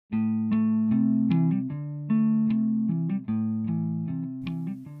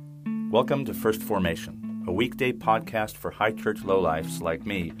Welcome to First Formation, a weekday podcast for high church lowlifes like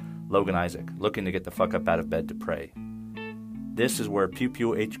me, Logan Isaac, looking to get the fuck up out of bed to pray. This is where Pew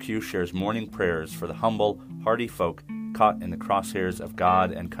Pew HQ shares morning prayers for the humble, hardy folk caught in the crosshairs of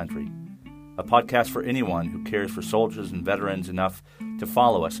God and country. A podcast for anyone who cares for soldiers and veterans enough to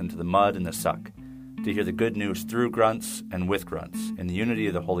follow us into the mud and the suck, to hear the good news through grunts and with grunts, in the unity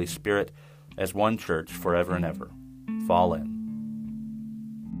of the Holy Spirit as one church forever and ever. Fall in.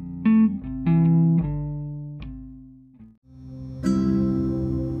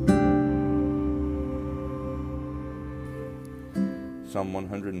 Psalm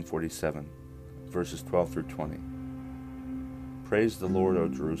 147, verses 12 through 20. Praise the Lord, O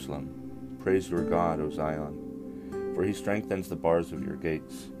Jerusalem. Praise your God, O Zion. For he strengthens the bars of your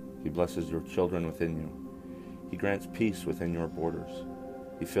gates. He blesses your children within you. He grants peace within your borders.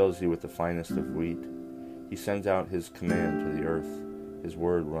 He fills you with the finest of wheat. He sends out his command to the earth. His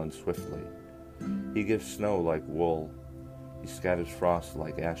word runs swiftly. He gives snow like wool. He scatters frost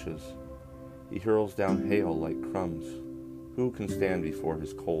like ashes. He hurls down hail like crumbs. Who can stand before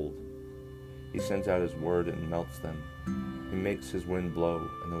his cold? He sends out his word and melts them. He makes his wind blow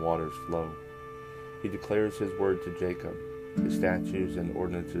and the waters flow. He declares his word to Jacob, his statutes and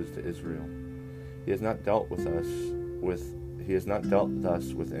ordinances to Israel. He has not dealt thus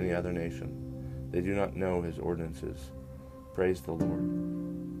with any other nation. They do not know his ordinances. Praise the Lord.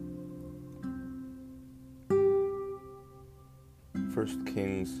 1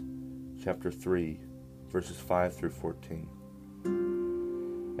 Kings chapter 3, verses 5 through 14.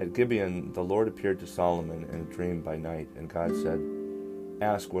 At Gibeon, the Lord appeared to Solomon in a dream by night, and God said,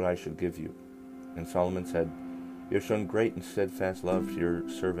 "Ask what I should give you." And Solomon said, "You have shown great and steadfast love to your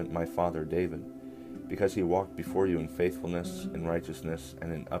servant my father David, because he walked before you in faithfulness, in righteousness,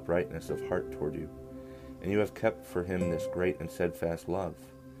 and in uprightness of heart toward you. And you have kept for him this great and steadfast love,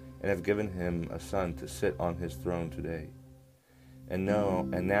 and have given him a son to sit on his throne today. And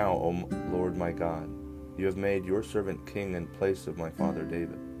now, O Lord my God, you have made your servant king in place of my father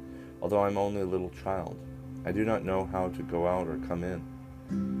David. Although I am only a little child, I do not know how to go out or come in.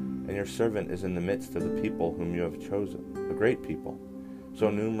 And your servant is in the midst of the people whom you have chosen, a great people, so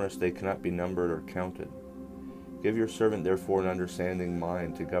numerous they cannot be numbered or counted. Give your servant therefore an understanding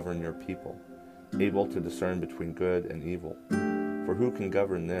mind to govern your people, able to discern between good and evil. For who can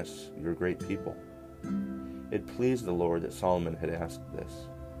govern this, your great people?" It pleased the Lord that Solomon had asked this.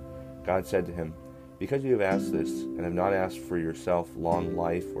 God said to him, "Because you have asked this, and have not asked for yourself long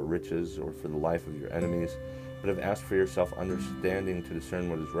life or riches or for the life of your enemies, but have asked for yourself understanding to discern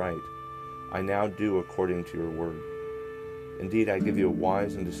what is right, I now do according to your word. Indeed, I give you a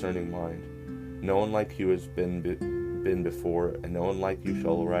wise and discerning mind. No one like you has been before, and no one like you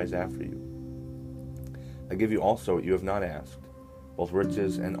shall arise after you. I give you also what you have not asked, both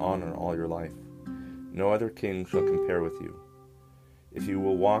riches and honor all your life. No other king shall compare with you. If you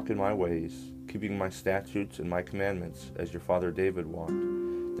will walk in my ways, keeping my statutes and my commandments as your father David walked,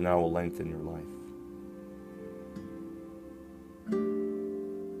 then I will lengthen your life."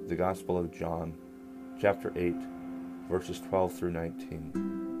 The Gospel of John, chapter 8, verses 12 through 19.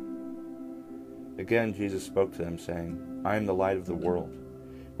 Again Jesus spoke to them, saying, "I am the light of the world.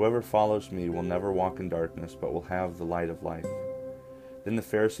 Whoever follows me will never walk in darkness, but will have the light of life." Then the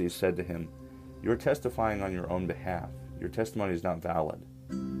Pharisees said to him, "You are testifying on your own behalf. Your testimony is not valid."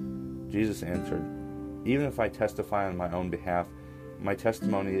 Jesus answered, "Even if I testify on my own behalf, my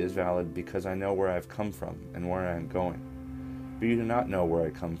testimony is valid because I know where I have come from and where I am going. But you do not know where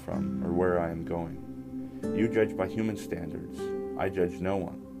I come from or where I am going. You judge by human standards. I judge no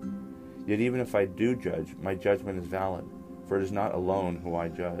one. Yet even if I do judge, my judgment is valid, for it is not alone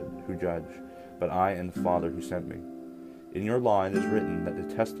who judge, but I and the Father who sent me. In your law it is written that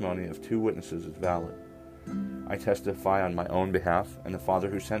the testimony of two witnesses is valid. I testify on my own behalf, and the Father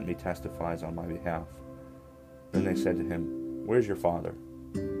who sent me testifies on my behalf." Then they said to him, "Where is your Father?"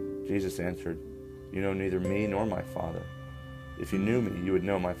 Jesus answered, "You know neither me nor my Father. If you knew me, you would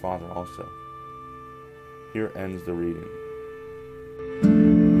know my Father also." Here ends the reading.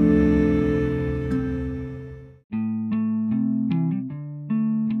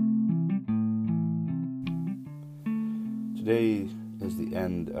 Today is the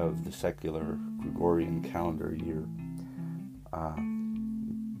end of the secular Gregorian calendar year,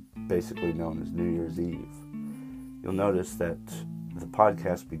 basically known as New Year's Eve. You'll notice that the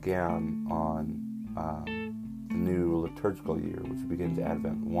podcast began on the new liturgical year, which begins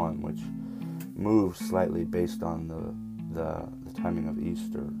Advent 1, which moves slightly based on the timing of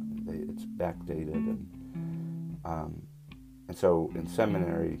Easter. It's backdated, and so in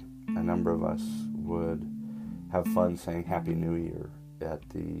seminary, a number of us would have fun saying Happy New Year at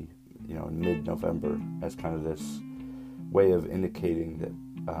the in mid-November as kind of this way of indicating that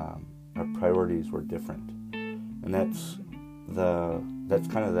our priorities were different. And that's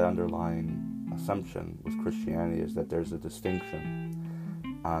kind of the underlying assumption with Christianity, is that there's a distinction,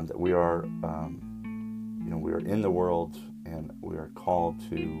 that we are we are in the world, and we are called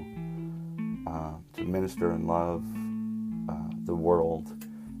to minister and love the world,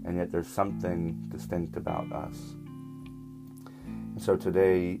 and yet there's something distinct about us. And so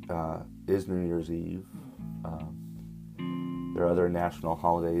today is New Year's Eve. There are other national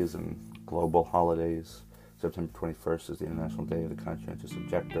holidays and global holidays. September 21st is the International Day of the Conscientious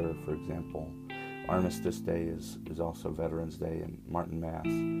Objector, for example. Armistice Day is also Veterans Day and Martin Mass.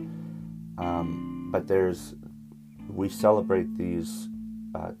 But we celebrate these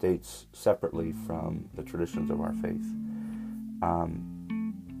dates separately from the traditions of our faith.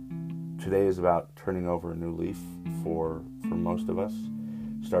 Today is about turning over a new leaf for most of us,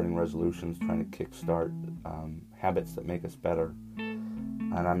 starting resolutions, trying to kickstart habits that make us better.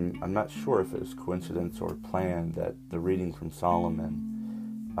 And I'm not sure if it was coincidence or planned that the reading from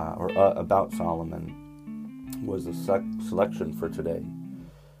Solomon, about Solomon, was the selection for today.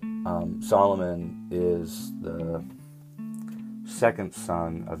 Solomon is the second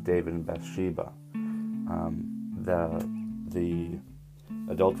son of David and Bathsheba. The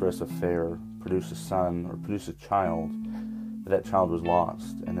adulterous affair produced a son, or produced a child, but that child was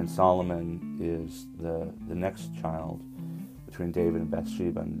lost. And then Solomon is the next child between David and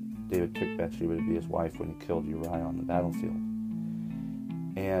Bathsheba. And David took Bathsheba to be his wife when he killed Uriah on the battlefield.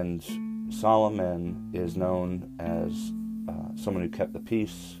 And Solomon is known as someone who kept the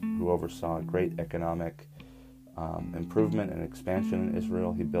peace, who oversaw great economic improvement and expansion in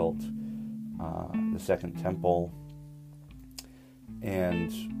Israel. He built the Second Temple,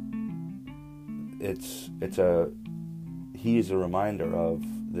 and he's a reminder of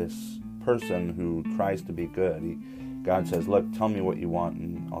this person who tries to be good. God says, look, tell me what you want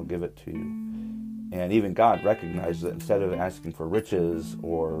and I'll give it to you. And even God recognizes that instead of asking for riches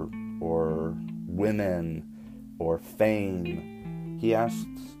or women or fame, he asks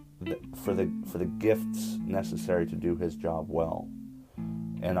for the gifts necessary to do his job well.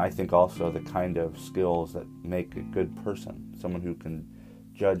 And I think also the kind of skills that make a good person, someone who can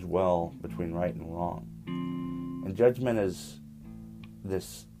judge well between right and wrong. And judgment is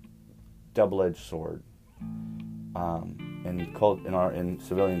this double-edged sword. In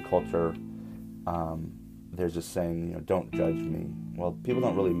civilian culture, there's this saying, don't judge me. Well, people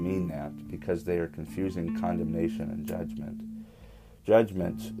don't really mean that, because they are confusing condemnation and judgment.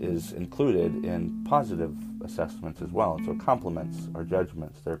 Judgment is included in positive assessments as well. So compliments are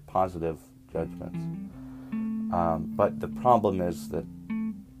judgments. They're positive judgments. But the problem is that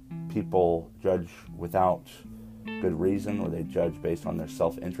people judge without good reason, or they judge based on their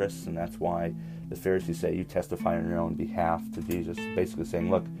self-interests, and that's why the Pharisees say, you testify on your own behalf to Jesus, basically saying,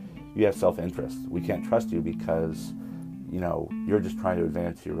 look, you have self-interest. We can't trust you because, you're just trying to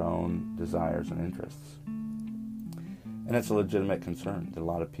advance your own desires and interests. And it's a legitimate concern that a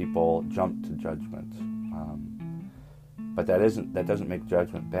lot of people jump to judgment. But that doesn't make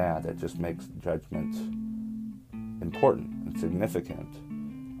judgment bad. That just makes judgment important and significant,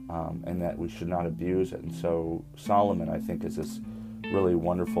 and that we should not abuse it. And so Solomon, I think, is this really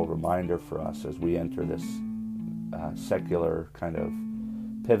wonderful reminder for us as we enter this secular kind of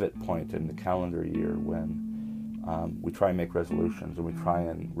pivot point in the calendar year, when we try and make resolutions and we try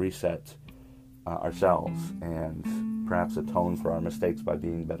and reset ourselves and perhaps atone for our mistakes by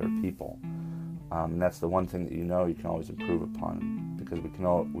being better people. And that's the one thing that you can always improve upon, because we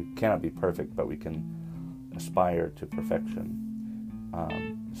cannot be perfect, but we can aspire to perfection.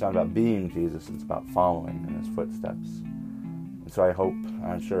 It's not about being Jesus, it's about following in his footsteps. And so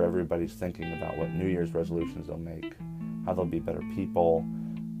I'm sure everybody's thinking about what New Year's resolutions they'll make, how they'll be better people,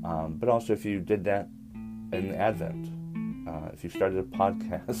 but also if you did that in Advent, if you started a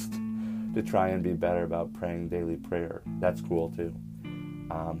podcast to try and be better about praying daily prayer, that's cool too.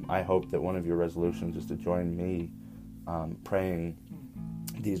 I hope that one of your resolutions is to join me praying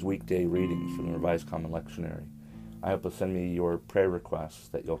these weekday readings from the Revised Common Lectionary. I hope you'll send me your prayer requests,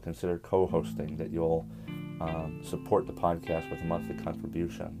 that you'll consider co-hosting, that you'll support the podcast with a monthly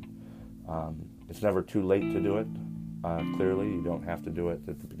contribution. It's never too late to do it. Clearly, you don't have to do it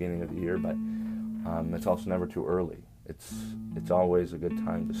at the beginning of the year, but it's also never too early. It's always a good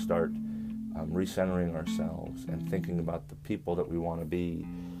time to start recentering ourselves and thinking about the people that we want to be,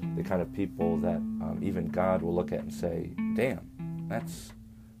 the kind of people that even God will look at and say, damn,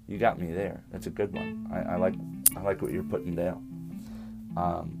 you got me there. That's a good one. I like what you're putting down.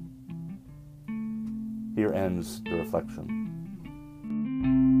 Here ends the reflection.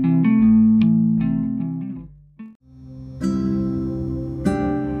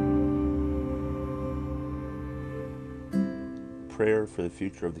 prayer for the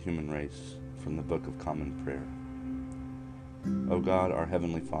future of the human race from the Book of Common Prayer. O God, our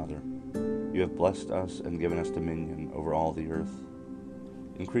Heavenly Father, you have blessed us and given us dominion over all the earth.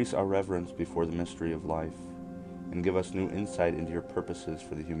 Increase our reverence before the mystery of life, and give us new insight into your purposes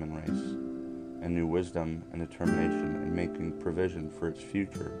for the human race, and new wisdom and determination in making provision for its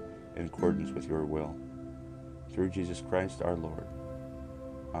future in accordance with your will. Through Jesus Christ our Lord.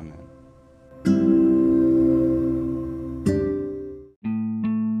 Amen.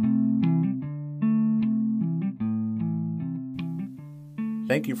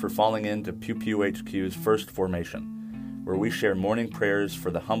 Thank you for falling into Pew Pew HQ's First Formation, where we share morning prayers for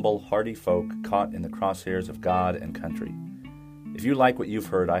the humble, hardy folk caught in the crosshairs of God and country. If you like what you've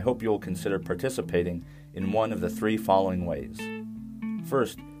heard, I hope you'll consider participating in one of the three following ways.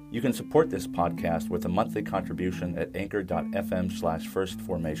 First, you can support this podcast with a monthly contribution at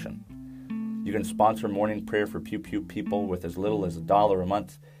anchor.fm/firstformation. You can sponsor morning prayer for Pew Pew people with as little as $1 a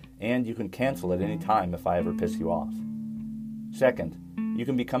month, and you can cancel at any time if I ever piss you off. Second, you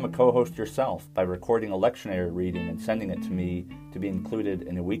can become a co-host yourself by recording a lectionary reading and sending it to me to be included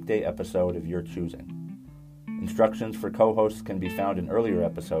in a weekday episode of your choosing. Instructions for co-hosts can be found in earlier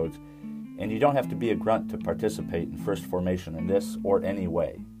episodes, and you don't have to be a grunt to participate in First Formation in this or any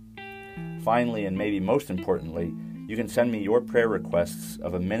way. Finally, and maybe most importantly, you can send me your prayer requests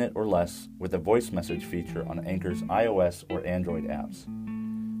of a minute or less with a voice message feature on Anchor's iOS or Android apps.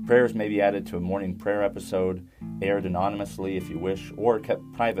 Prayers may be added to a morning prayer episode, aired anonymously if you wish, or kept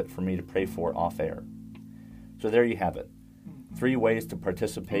private for me to pray for off-air. So there you have it. 3 ways to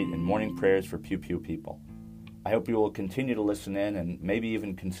participate in morning prayers for Pew Pew people. I hope you will continue to listen in and maybe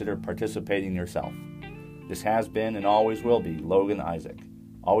even consider participating yourself. This has been and always will be Logan Isaac.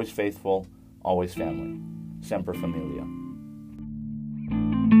 Always faithful, always family. Semper Familia.